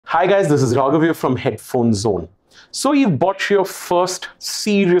Hi guys, this is Raghav from Headphone Zone. So you've bought your first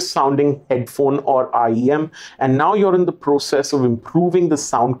serious sounding headphone or IEM, and now you're in the process of improving the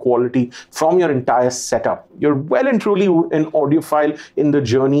sound quality from your entire setup. You're well and truly an audiophile in the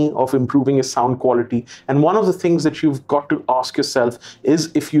journey of improving your sound quality. And one of the things that you've got to ask yourself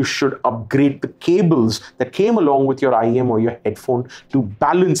is if you should upgrade the cables that came along with your IEM or your headphone to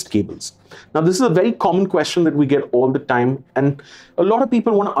balanced cables. Now, this is a very common question that we get all the time, and a lot of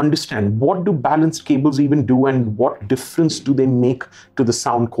people want to understand what do balanced cables even do and what difference do they make to the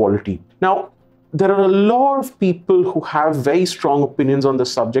sound quality. Now, there are a lot of people who have very strong opinions on the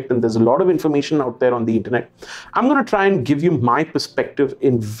subject, and there's a lot of information out there on the internet. I'm going to try and give you my perspective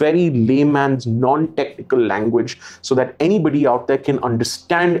in very layman's, non-technical language so that anybody out there can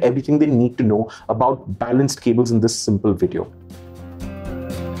understand everything they need to know about balanced cables in this simple video.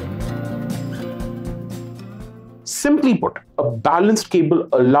 Simply put, a balanced cable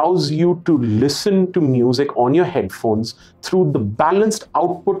allows you to listen to music on your headphones through the balanced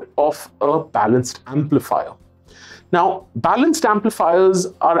output of a balanced amplifier. Now, balanced amplifiers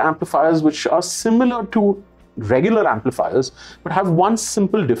are amplifiers which are similar to regular amplifiers, but have one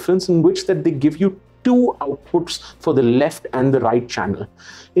simple difference in which that they give you two outputs for the left and the right channel.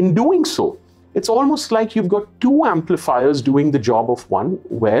 In doing so, it's almost like you've got two amplifiers doing the job of one,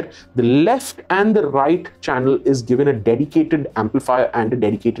 where the left and the right channel is given a dedicated amplifier and a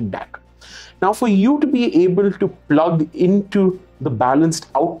dedicated DAC. Now, for you to be able to plug into the balanced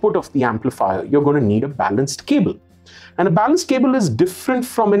output of the amplifier, you're going to need a balanced cable. And a balanced cable is different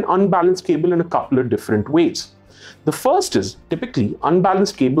from an unbalanced cable in a couple of different ways. The first is, typically,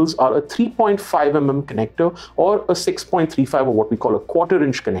 unbalanced cables are a 3.5 mm connector or a 6.35 or what we call a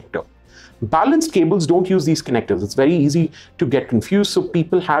quarter-inch connector. Balanced cables don't use these connectors. It's very easy to get confused, so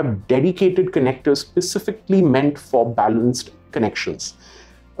people have dedicated connectors specifically meant for balanced connections.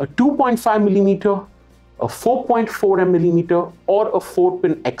 A 2.5 millimeter, a 4.4 millimeter, or a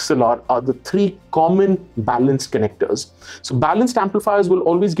 4-pin XLR are the three common balanced connectors. So balanced amplifiers will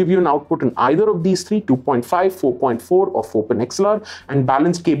always give you an output in either of these three, 2.5, 4.4, or 4-pin XLR, and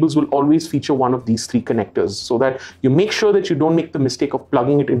balanced cables will always feature one of these three connectors so that you make sure that you don't make the mistake of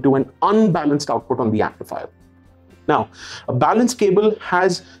plugging it into an unbalanced output on the amplifier. Now, a balanced cable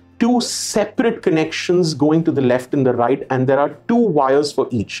has two separate connections going to the left and the right, and there are two wires for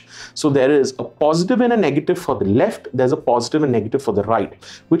each. So there is a positive and a negative for the left, there's a positive and negative for the right,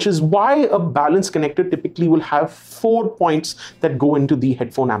 which is why a balanced connector typically will have 4 points that go into the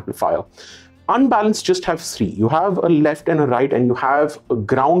headphone amplifier. Unbalanced just have 3. You have a left and a right, and you have a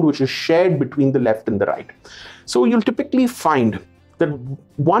ground which is shared between the left and the right. So you'll typically find that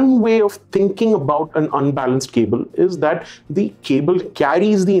one way of thinking about an unbalanced cable is that the cable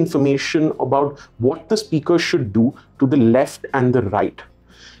carries the information about what the speaker should do to the left and the right.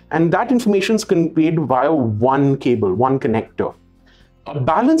 And that information is conveyed via one cable, one connector. A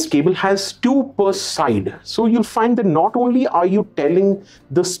balanced cable has 2 per side. So you'll find that not only are you telling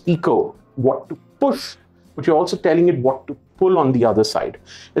the speaker what to push, but you're also telling it what to pull on the other side.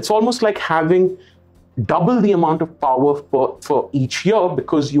 It's almost like having double the amount of power for each ear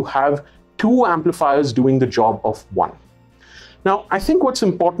because you have 2 amplifiers doing the job of one. Now, I think what's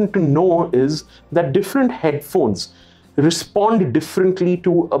important to know is that different headphones respond differently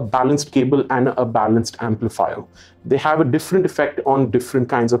to a balanced cable and a balanced amplifier. They have a different effect on different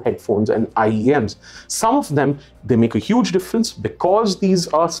kinds of headphones and IEMs. Some of them, they make a huge difference because these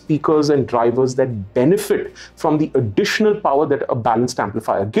are speakers and drivers that benefit from the additional power that a balanced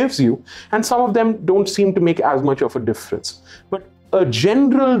amplifier gives you, and some of them don't seem to make as much of a difference. But a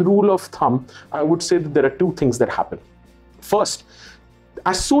general rule of thumb, I would say that there are 2 things that happen. First,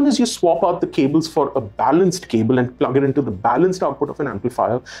 as soon as you swap out the cables for a balanced cable and plug it into the balanced output of an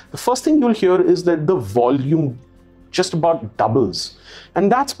amplifier, the first thing you'll hear is that the volume just about doubles.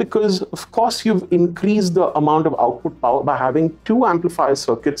 And that's because, of course, you've increased the amount of output power by having 2 amplifier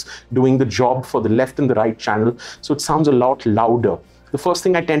circuits doing the job for the left and the right channel, so it sounds a lot louder. The first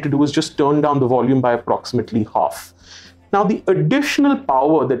thing I tend to do is just turn down the volume by approximately half. Now, the additional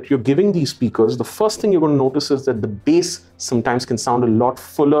power that you're giving these speakers, the first thing you're going to notice is that the bass sometimes can sound a lot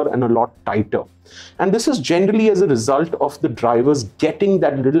fuller and a lot tighter. And this is generally as a result of the drivers getting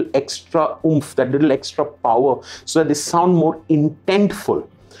that little extra oomph, that little extra power, so that they sound more intentful.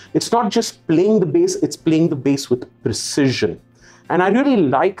 It's not just playing the bass, it's playing the bass with precision. And I really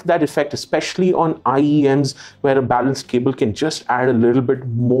like that effect, especially on IEMs, where a balanced cable can just add a little bit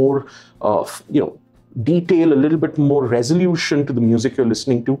more detail, a little bit more resolution to the music you're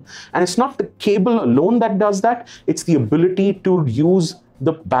listening to. And it's not the cable alone that does that, it's the ability to use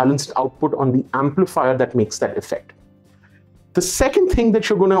the balanced output on the amplifier that makes that effect. The second thing that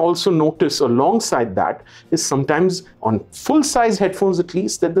you're going to also notice alongside that is sometimes on full-size headphones at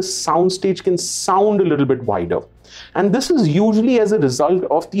least, that the soundstage can sound a little bit wider. And this is usually as a result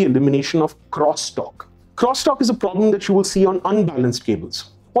of the elimination of crosstalk. Crosstalk is a problem that you will see on unbalanced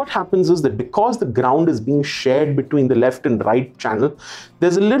cables. What happens is that because the ground is being shared between the left and right channel,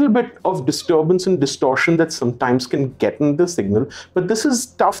 there's a little bit of disturbance and distortion that sometimes can get in the signal, but this is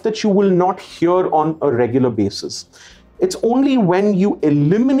stuff that you will not hear on a regular basis. It's only when you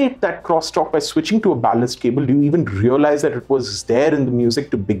eliminate that crosstalk by switching to a balanced cable do you even realize that it was there in the music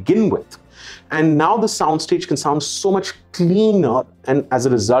to begin with. And now the soundstage can sound so much cleaner and as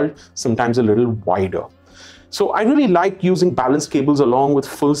a result, sometimes a little wider. So I really like using balanced cables along with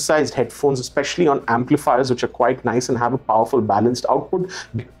full-sized headphones, especially on amplifiers, which are quite nice and have a powerful balanced output,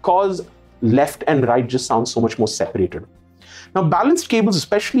 because left and right just sound so much more separated. Now, balanced cables,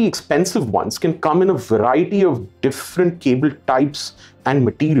 especially expensive ones, can come in a variety of different cable types and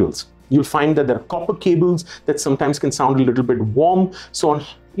materials. You'll find that there are copper cables that sometimes can sound a little bit warm. So on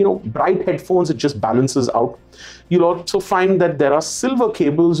bright headphones, it just balances out. You'll also find that there are silver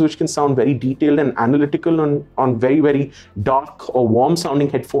cables which can sound very detailed and analytical on very, very dark or warm sounding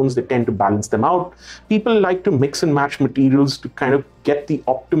headphones. They tend to balance them out. People like to mix and match materials to kind of get the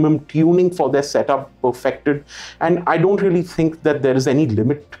optimum tuning for their setup perfected. And I don't really think that there is any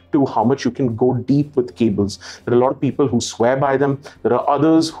limit to how much you can go deep with cables. There are a lot of people who swear by them. There are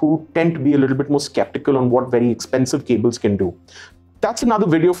others who tend to be a little bit more skeptical on what very expensive cables can do. That's another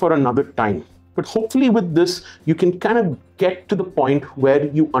video for another time. But hopefully with this, you can kind of get to the point where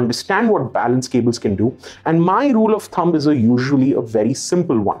you understand what balanced cables can do. And my rule of thumb is usually a very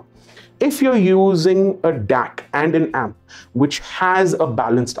simple one. If you're using a DAC and an amp which has a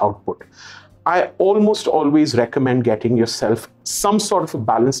balanced output, I almost always recommend getting yourself some sort of a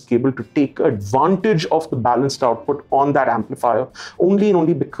balanced cable to take advantage of the balanced output on that amplifier, only and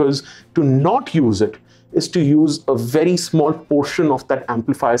only because to not use it is to use a very small portion of that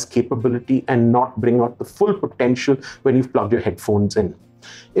amplifier's capability and not bring out the full potential when you've plugged your headphones in.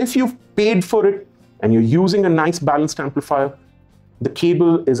 If you've paid for it and you're using a nice balanced amplifier, the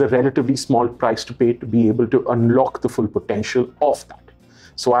cable is a relatively small price to pay to be able to unlock the full potential of that.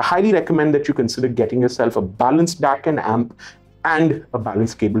 So I highly recommend that you consider getting yourself a balanced DAC and amp and a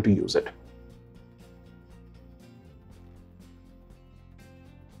balanced cable to use it.